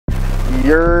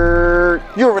You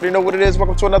already know what it is.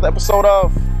 Welcome to another episode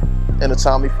of In a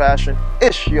Timely Fashion.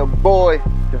 It's your boy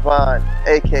Divine,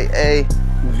 aka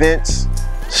Vince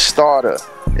Starter.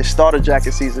 It's starter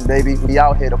jacket season, baby. We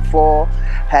out here. The fall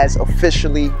has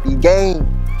officially begun.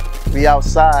 We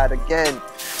outside again.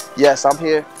 Yes, I'm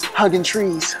here hugging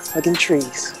trees. But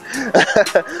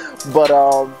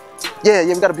yeah,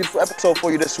 we got a beautiful episode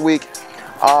for you this week.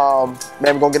 Man,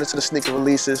 we're gonna get into the sneaker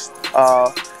releases.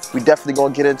 We definitely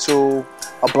gonna get into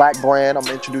a black brand. I'm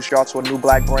gonna introduce y'all to a new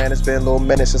black brand. It's been a little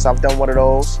minute since I've done one of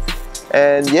those.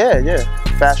 And yeah,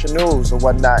 fashion news or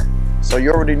whatnot. So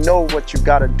you already know what you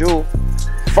gotta do.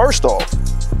 First off,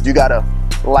 you gotta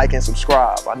like and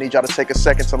subscribe. I need y'all to take a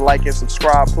second to like and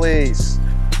subscribe, please.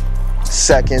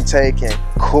 Second taken,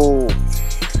 cool.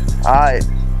 All right,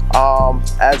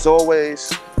 as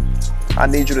always, I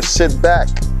need you to sit back,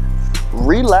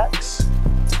 relax,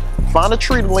 find a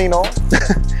tree to lean on,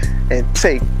 and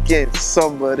take in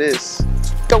some of this.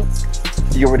 Go.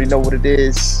 You already know what it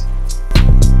is.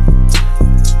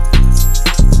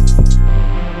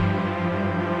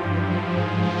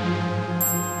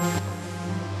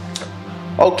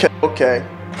 Okay.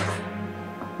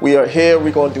 We are here.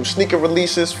 We're going to do sneaker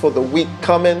releases for the week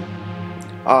coming.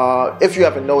 If you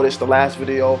haven't noticed, the last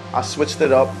video, I switched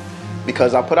it up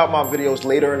because I put out my videos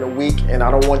later in the week and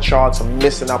I don't want y'all to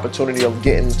miss an opportunity of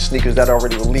getting sneakers that are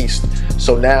already released.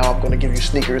 So now I'm going to give you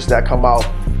sneakers that come out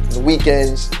the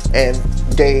weekends and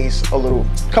days,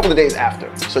 couple of days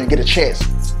after. So you get a chance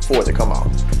for it to come out.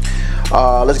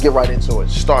 Let's get right into it.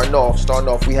 Starting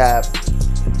off, we have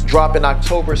dropping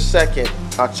October 2nd,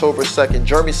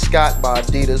 Jeremy Scott by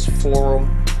Adidas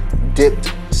Forum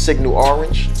dipped signal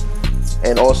orange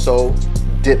and also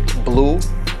dipped blue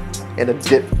and a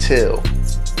dipped teal.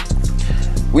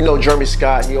 We know Jeremy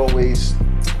Scott, he always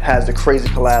has the crazy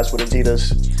collabs with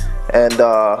Adidas, and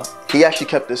he actually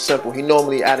kept this simple. He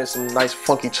normally added some nice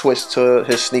funky twists to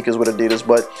his sneakers with Adidas,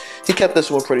 but he kept this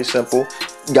one pretty simple.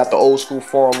 Got the old school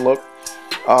Forum look.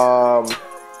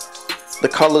 The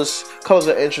colors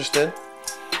are interesting.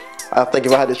 I think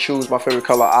if I had to choose my favorite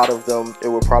color out of them, it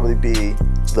would probably be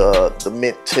the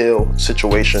mint teal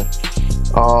situation.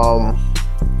 I'm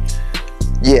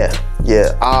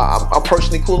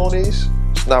personally cool on these.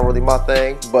 It's not really my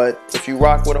thing, but if you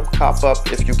rock with them, cop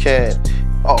up if you can.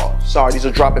 Oh, sorry, these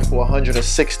are dropping for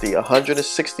 160.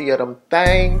 160 of them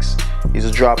things. These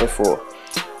are dropping for,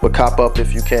 but cop up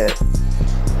if you can.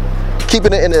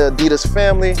 Keeping it in the Adidas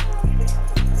family,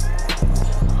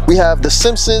 we have the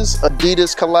Simpsons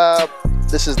Adidas collab.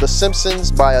 This is the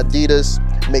Simpsons by Adidas,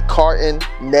 McCartan,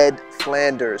 Ned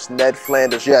Flanders.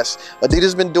 Yes, Adidas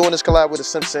has been doing this collab with the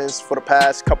Simpsons for the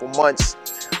past couple months.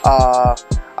 I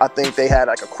think they had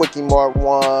like a Quickie Mart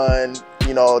one.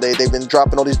 You know, they've been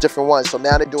dropping all these different ones. So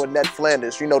now they're doing Ned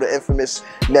Flanders. You know the infamous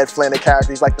Ned Flanders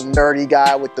character. He's like the nerdy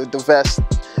guy with the vest.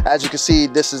 As you can see,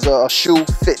 this is a shoe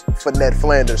fit for Ned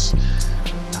Flanders.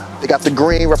 They got the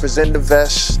green representing the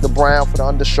vest, the brown for the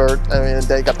undershirt, and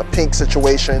they got the pink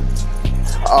situation.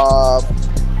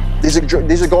 These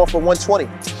are going for 120.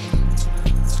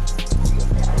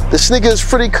 The sneaker is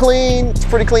pretty clean. It's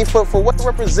pretty clean for what it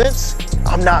represents.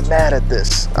 I'm not mad at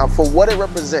this. For what it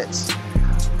represents,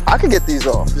 I could get these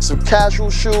off. It's a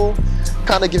casual shoe,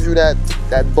 kind of gives you that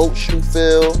boat shoe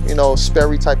feel, you know,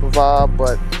 Sperry type of vibe,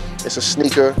 but it's a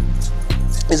sneaker.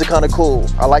 These are kind of cool.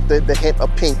 I like the hint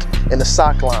of pink in the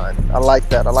sock line. I like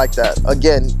that.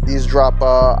 Again, these drop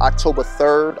October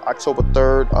 3rd,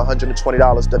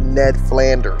 $120. The Ned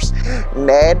Flanders.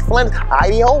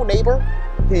 Hi-yo, neighbor.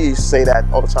 He say that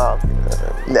all the time.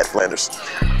 Ned Flanders.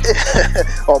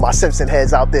 All my Simpson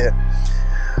heads out there.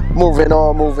 Moving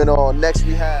on. Next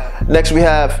we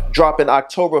have dropping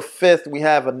October 5th, we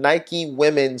have a Nike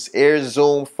Women's Air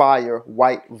Zoom Fire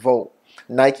White Volt.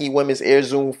 Nike Women's Air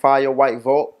Zoom Fire White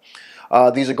Volt.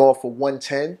 These are going for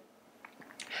 110.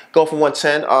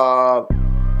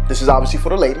 This is obviously for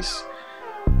the ladies.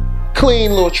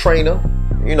 Clean little trainer.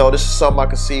 You know, this is something I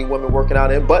can see women working out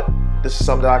in, but this is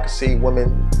something that I can see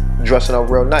women dressing up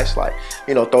real nice. Like,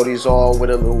 you know, throw these on with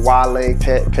a little wide leg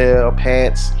pair of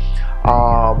pants.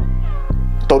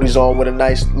 Throw these on with a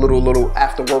nice little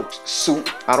after work suit.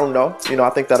 I don't know. You know, I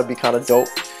think that'll be kind of dope.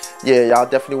 Yeah, y'all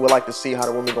definitely would like to see how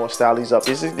the women gonna style these up.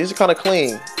 These are kind of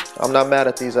clean. I'm not mad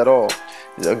at these at all.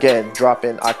 Again,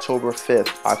 dropping October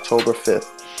 5th.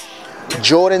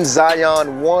 Jordan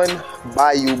Zion 1,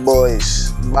 Bayou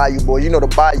Boys. You know the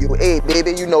Bayou. Hey,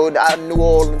 baby, you know, New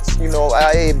Orleans, you know,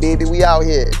 hey, baby, we out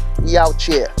here.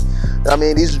 I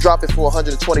mean, these are dropping for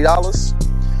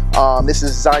 $120. This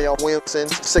is Zion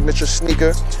Williamson's signature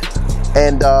sneaker.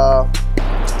 And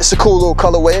it's a cool little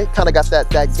colorway. Kind of got that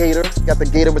gator, got the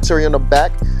gator material on the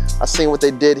back. I seen what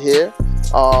they did here.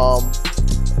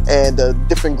 And the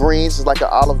different greens is like an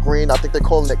olive green. I think they're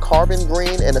calling it carbon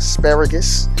green and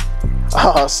asparagus.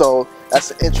 So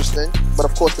that's interesting. But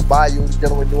of course, the Bayou,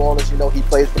 dealing with New Orleans, you know, he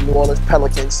plays for New Orleans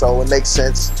Pelicans, so it makes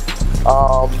sense.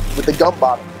 With the gum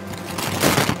bottom.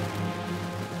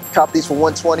 Cop these for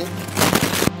 120.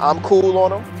 I'm cool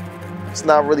on them. It's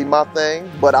not really my thing,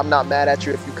 but I'm not mad at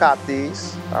you if you cop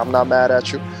these. I'm not mad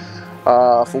at you.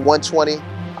 For 120,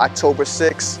 October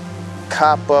 6th,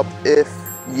 cop up if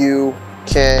you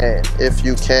can.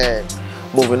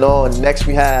 Moving on, next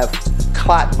we have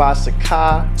Clot by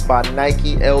Sakai by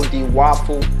Nike, LD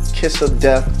Waffle, Kiss of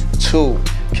Death 2.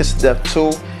 Kiss of Death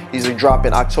 2, these are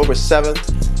dropping October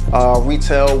 7th.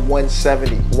 Retail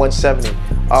 170.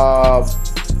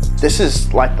 This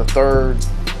is like the third,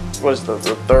 what is the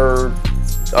third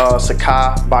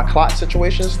Sakai by Clot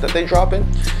situations that they dropping.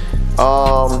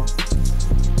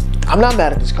 I'm not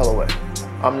mad at this colorway.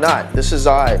 I'm not. This is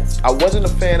alright. I wasn't a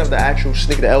fan of the actual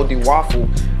sneaker, the LD Waffle,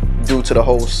 due to the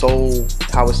whole sole,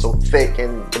 how it's so thick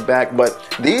in the back.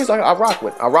 But these I rock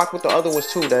with. I rock with the other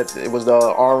ones too. That it was the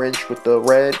orange with the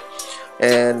red,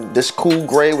 and this cool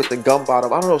gray with the gum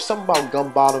bottom. I don't know, something about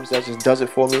gum bottoms that just does it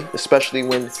for me, especially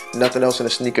when nothing else in the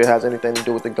sneaker has anything to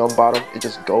do with the gum bottom. It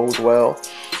just goes well.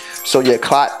 So yeah,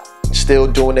 Clot still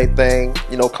doing their thing.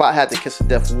 You know, Clot had the Kiss of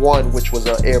Death 1, which was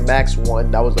an Air Max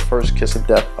 1. That was the first Kiss of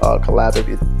Death collab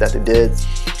that they did.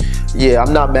 Yeah,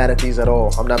 I'm not mad at these at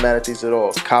all.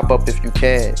 Cop up if you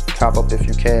can.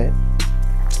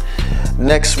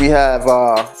 Next we have,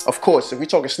 of course, if we're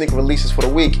talking sneaker releases for the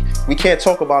week, we can't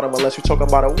talk about them unless we're talking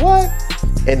about a what?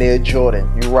 An Air Jordan.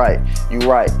 You're right.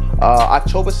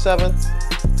 October 7th,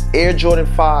 Air Jordan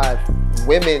 5,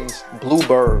 Women's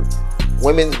Bluebird.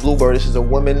 This is a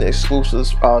women exclusive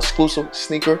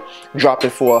sneaker, dropping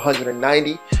for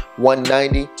 190,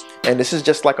 and this is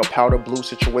just like a powder blue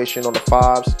situation on the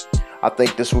 5s. I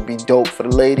think this would be dope for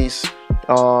the ladies.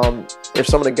 If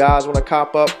some of the guys want to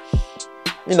cop up,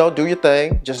 you know, do your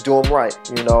thing, just do them right.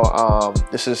 You know,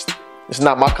 it's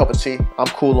not my cup of tea. I'm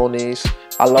cool on these.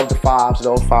 I love the 5s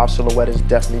though. 5 silhouette is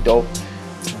definitely dope,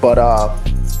 but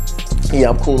yeah,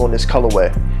 I'm cool on this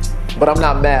colorway. But I'm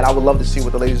not mad. I would love to see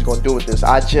what the ladies are going to do with this.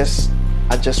 I just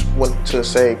want to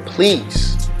say,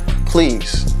 please,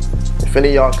 if any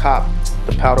of y'all cop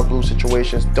the powder blue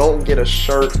situations, don't get a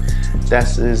shirt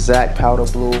that's the exact powder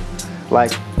blue.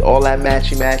 Like all that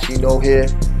matchy, you know, here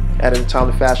at the time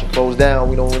the fashion closed down,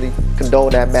 we don't really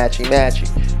condone that matchy.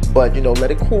 But you know,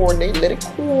 let it coordinate.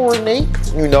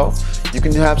 You know, you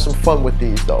can have some fun with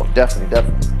these though, definitely.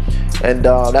 And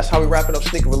that's how we wrapping up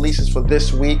sneaker releases for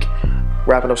this week.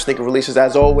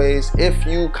 As always, if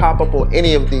you cop up on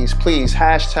any of these, please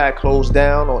hashtag closed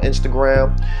down on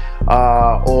Instagram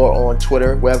or on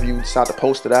Twitter, wherever you decide to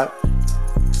post it at.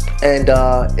 And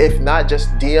if not, just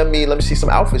DM me. Let me see some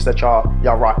outfits that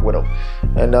y'all rock with them.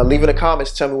 And leave in the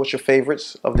comments, tell me what's your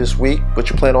favorites of this week, what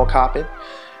you plan on copping.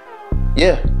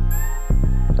 Yeah,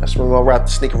 that's when we're gonna wrap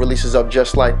the sneaker releases up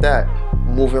just like that.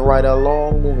 Moving right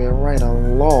along.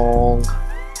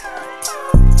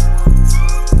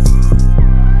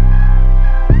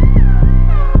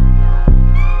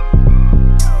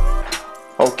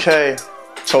 Okay,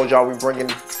 told y'all we bringing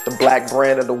the black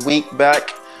brand of the week back,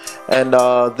 and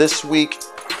this week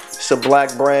it's a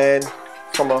black brand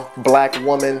from a black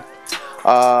woman.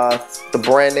 The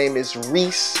brand name is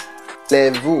Reiss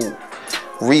Le Vu.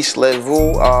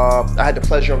 I had the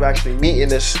pleasure of actually meeting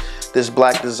this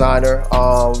black designer.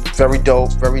 Very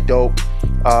dope.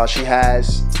 She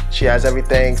has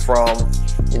everything from,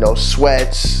 you know,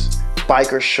 sweats,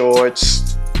 biker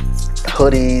shorts,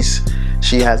 hoodies.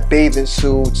 She has bathing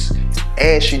suits,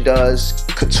 and she does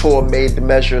couture made to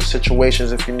measure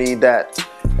situations if you need that.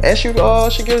 And she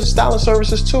gives styling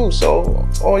services too. So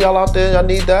all y'all out there, y'all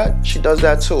need that, she does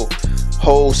that too.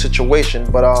 Whole situation.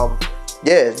 But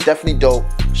yeah, it's definitely dope.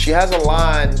 She has a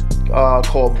line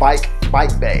called Bike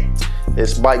Bay.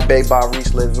 It's Bike Bay by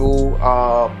Reiss Le Vu.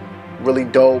 Really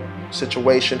dope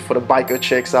situation for the biker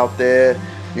chicks out there,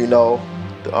 you know,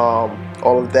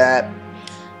 all of that.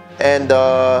 And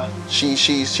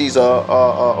she's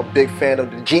a big fan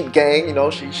of the Jeep gang, you know,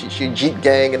 she Jeep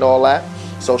gang and all that.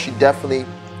 So she definitely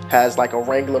has like a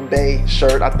Wrangler Bay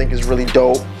shirt. I think is really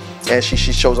dope, and she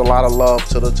shows a lot of love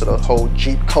to the whole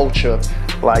Jeep culture.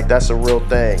 Like that's a real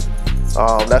thing.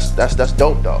 That's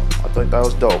dope though. I think that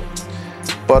was dope.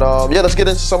 But yeah, let's get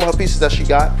into some of her pieces that she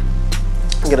got.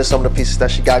 Get into some of the pieces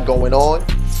that she got going on.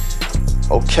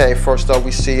 Okay, first up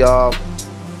we see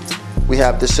we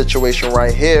have this situation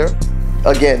right here.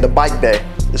 Again, the Bike Bay.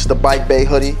 This is the Bike Bay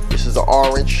hoodie. This is the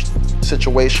orange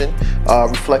situation,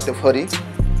 reflective hoodie.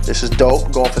 This is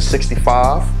dope, going for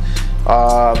 $65.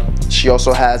 She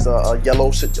also has a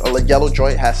yellow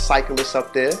joint, has cyclists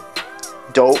up there.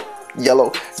 Dope.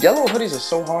 Yellow hoodies are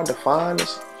so hard to find.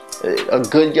 It's a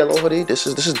good yellow hoodie. This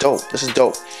is dope. This is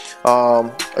dope.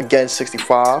 Again,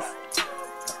 65.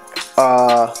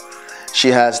 She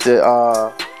has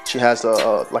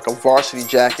like a varsity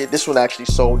jacket. This one actually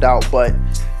sold out, but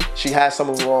she has some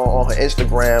of them on her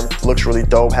Instagram. Looks really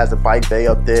dope. Has the bike bay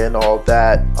up there and all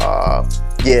that.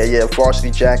 Yeah,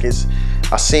 varsity jackets.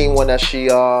 I seen one that she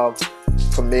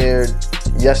premiered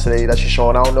yesterday that she's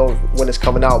showing. I don't know when it's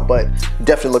coming out, but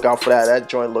definitely look out for that. That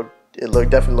joint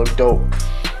definitely looked dope.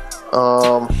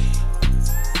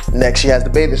 Next, she has the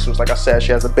bathing suits. Like I said,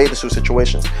 she has the bathing suit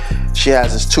situation. She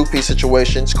has this two-piece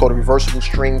situation. It's called a reversible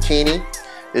string kini.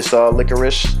 It's a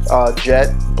licorice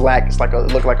jet black. It's like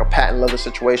look like a patent leather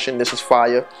situation. This is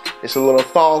fire. It's a little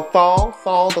thong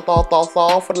for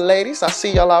the ladies. I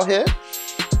see y'all out here.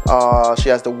 She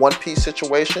has the one-piece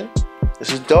situation.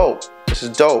 This is dope. This is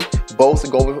dope. Both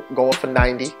going for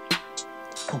 90.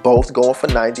 Both going for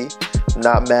 90.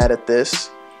 Not mad at this.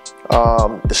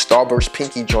 The Starburst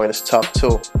pinky joint is tough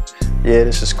too. Yeah,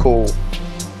 this is cool.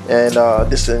 And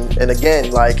and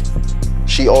again, like,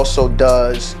 she also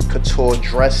does couture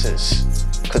dresses,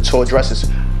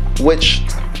 which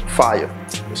fire.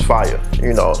 It's fire.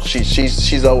 You know,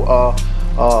 she's a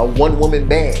one-woman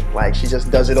band. Like, she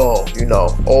just does it all. You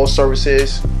know, all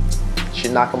services. She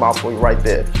knock them out for you right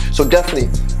there. So definitely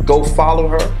go follow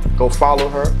her. Go follow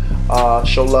her.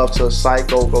 Show love to her site.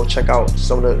 Go check out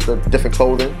some of the different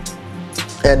clothing.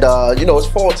 And you know, it's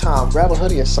fall time. Grab a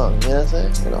hoodie or something. You know what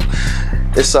I'm saying? You know,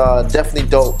 it's definitely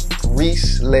dope.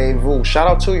 Reiss Le Vu. Shout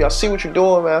out to you. I see what you're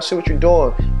doing, man. I see what you're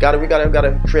doing. We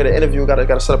gotta create an interview.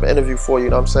 Gotta set up an interview for you.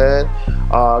 You know what I'm saying?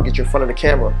 Get you in front of the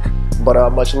camera. But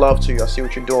much love to you. I see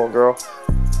what you're doing, girl.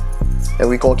 And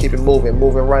we gonna keep it moving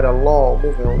right along.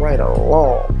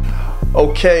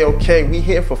 Okay. We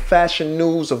here for fashion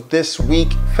news of this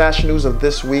week.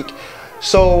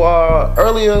 So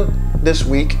earlier this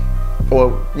week,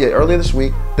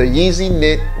 the Yeezy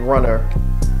Knit Runner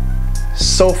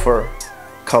Sulfur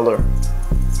color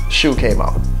shoe came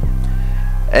out.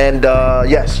 And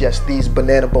yes, these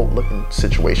banana boat looking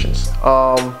situations.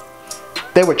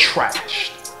 They were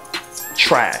trashed.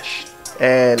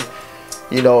 And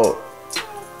you know,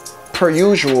 per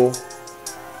usual,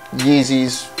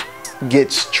 Yeezys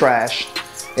gets trashed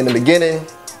in the beginning,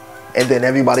 and then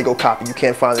everybody go copy. You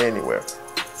can't find it anywhere.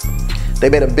 They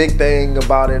made a big thing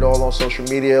about it all on social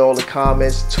media, all the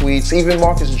comments, tweets. Even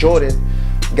Marcus Jordan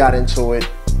got into it.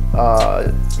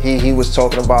 He was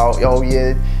talking about, oh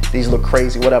yeah, these look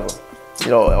crazy, whatever. You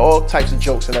know, all types of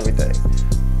jokes and everything.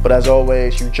 But as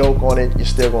always, you joke on it, you're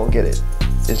still gonna get it.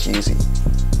 It's Yeezy.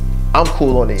 I'm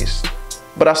cool on these.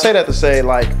 But I say that to say,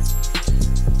 like,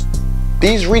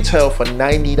 these retail for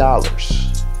 $90.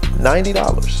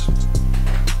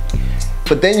 $90.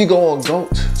 But then you go on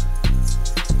GOAT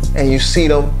and you see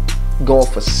them going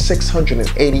for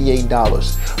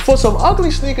 $688 for some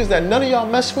ugly sneakers that none of y'all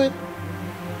mess with.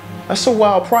 That's a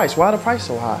wild price. Why the price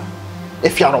so high?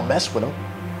 If y'all don't mess with them.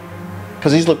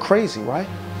 Because these look crazy, right?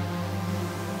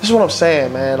 This is what I'm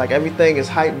saying, man. Like, everything is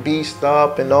hype beast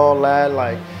up and all that.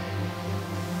 Like,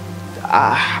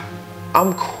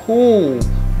 I'm cool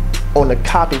on the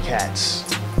copycats.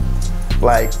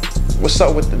 Like, what's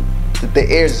up with the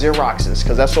Air Xeroxes?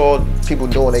 Because that's all people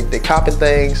doing. They copying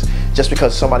things just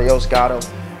because somebody else got them.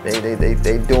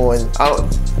 They doing.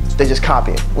 They just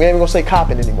copying. We ain't even gonna say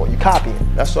copying anymore. You copying.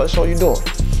 That's all you're doing.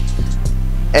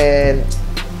 And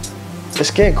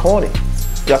it's getting corny.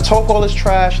 Y'all talk all this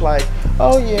trash like,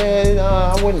 oh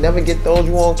yeah, I would never get those.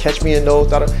 You won't catch me in those.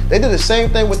 They did the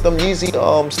same thing with them Yeezy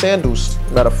sandals.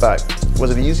 Matter of fact, was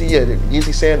it the Yeezy? Yeah, the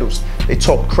Yeezy sandals. They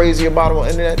talk crazy about them on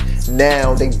the internet.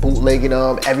 Now they bootlegging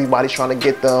them. Everybody's trying to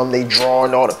get them. They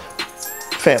drawing all the.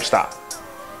 Fam, stop.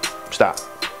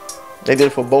 They did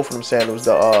it for both of them sandals.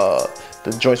 The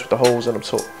joints with the holes in them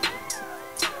too.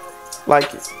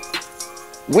 Like,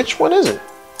 which one is it?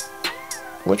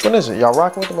 Which one is it? Y'all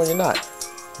rocking with them or you're not?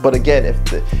 But again,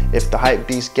 if the hype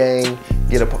beast gang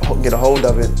get a hold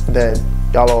of it, then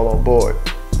y'all all on board.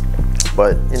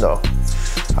 But you know,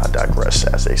 I digress,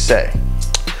 as they say.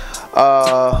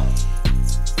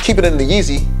 Keep it in the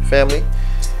Yeezy family.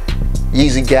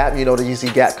 YZY Gap, you know, the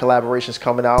YZY Gap collaboration's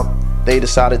coming out. They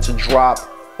decided to drop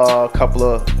a couple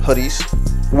of hoodies.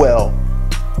 Well,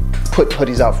 put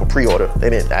hoodies out for pre-order. They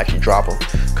didn't actually drop them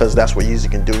because that's what Yeezy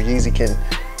can do. Yeezy can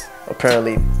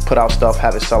apparently put out stuff,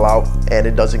 have it sell out, and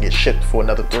it doesn't get shipped for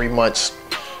another 3 months,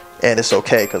 and it's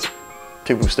okay because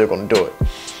people are still gonna do it.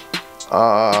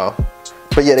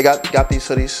 But yeah, they got these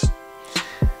hoodies,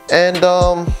 and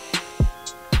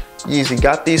Yeezy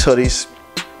got these hoodies.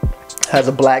 Has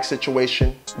a black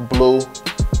situation, blue,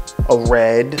 a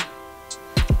red,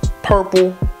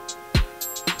 purple,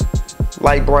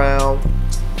 light brown,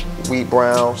 wheat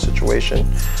brown situation.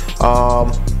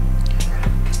 I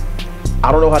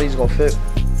don't know how these gonna fit.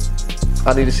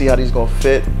 I need to see how these gonna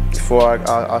fit before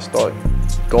I start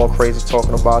going crazy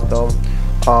talking about them.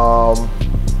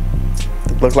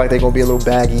 Looks like they're gonna be a little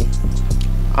baggy.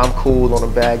 I'm cool on a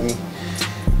baggy.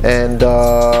 And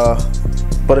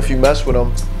but if you mess with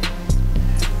them,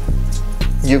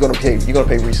 you're gonna pay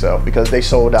resale, because they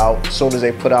sold out as soon as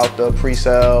they put out the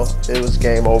pre-sale. It was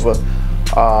game over.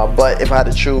 But if I had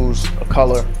to choose a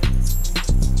color,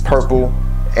 purple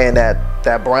and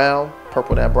that brown,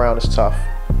 purple and that brown is tough.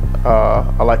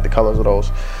 I like the colors of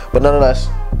those. But nonetheless,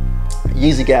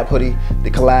 YZY Gap hoodie,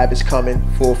 the collab is coming,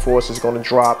 full force is going to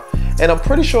drop, and I'm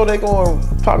pretty sure they're going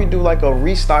to probably do like a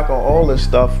restock on all this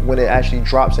stuff when it actually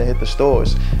drops and hit the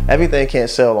stores. Everything can't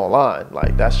sell online,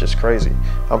 like that's just crazy.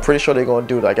 I'm pretty sure they're going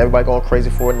to do, like, everybody going crazy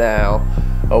for it now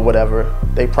or whatever.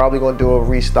 They probably going to do a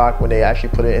restock when they actually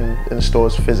put it in the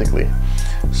stores physically.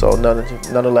 So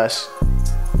nonetheless,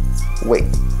 wait,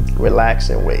 relax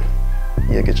and wait.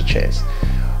 You'll get your chance.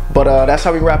 But that's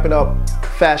how we wrapping up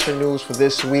fashion news for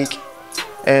this week.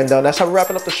 And that's how we're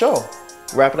wrapping up the show.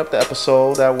 Wrapping up the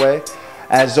episode that way.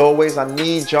 As always, I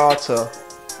need y'all to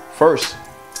first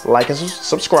like and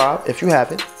subscribe if you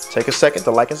haven't. Take a second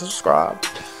to like and subscribe.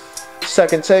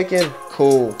 Second taken,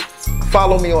 cool.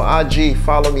 Follow me on IG.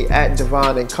 Follow me at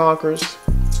Divine and Conquers.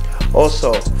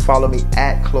 Also, follow me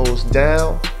at Closed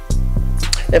Down.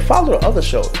 And follow the other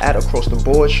show at Across the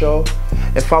Board Show.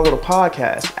 And follow the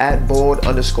podcast at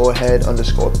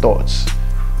board_head_thoughts.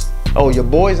 Oh, your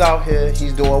boy's out here.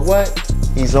 He's doing what?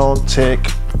 He's on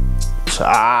TikTok.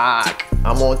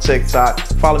 I'm on TikTok.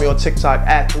 Follow me on TikTok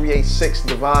at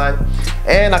 386Divine.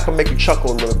 And I can make you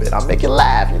chuckle a little bit. I make you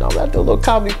laugh. You know, I do a little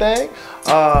comedy thing.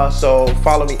 So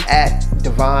follow me at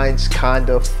Divine's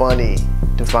Kinda Funny.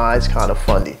 Divine's Kinda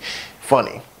Funny.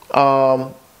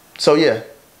 So yeah,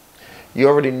 you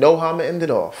already know how I'm gonna end it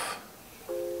off.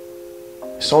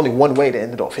 It's only one way to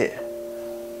end it off here.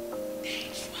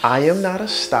 I am not a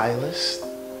stylist.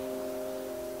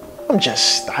 I'm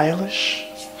just stylish.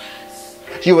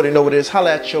 You already know what it is.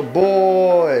 Holla at your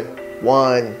boy.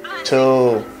 1,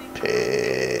 2,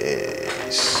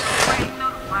 peace.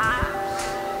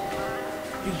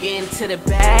 You get into the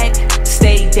bag,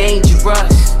 stay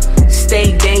dangerous.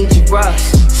 Stay dangerous.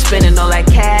 Spending all that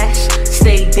cash,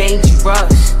 stay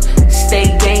dangerous.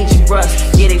 Stay dangerous.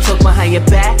 Yeah, they talk behind your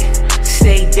back.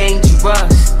 Stay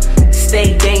dangerous.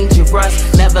 Stay dangerous.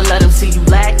 Never let them see you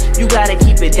lack. You gotta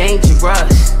keep it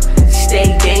dangerous.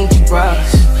 Stay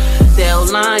dangerous. They'll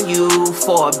line you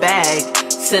for a bag.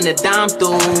 Send a dime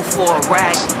through for a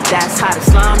rack. That's how the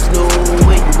slimes know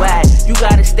where you at. You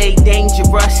gotta stay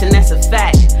dangerous, and that's a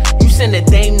fact. You send a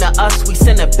dame to us, we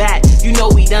send her back. You know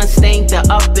we done stained her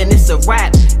up and it's a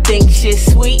wrap. Think shit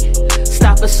sweet?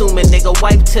 Stop assuming, nigga.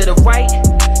 Wipe to the right.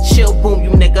 She'll boom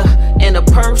you, nigga. In a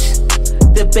purse.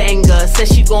 The banger said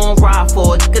she gon' ride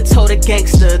for it. Nigga told a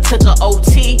gangster, took her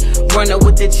OT, runner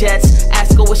with the jets.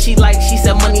 Ask her what she like, she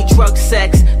said money, drugs,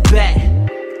 sex, bet.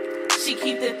 She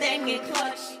keep the thing in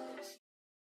clutch.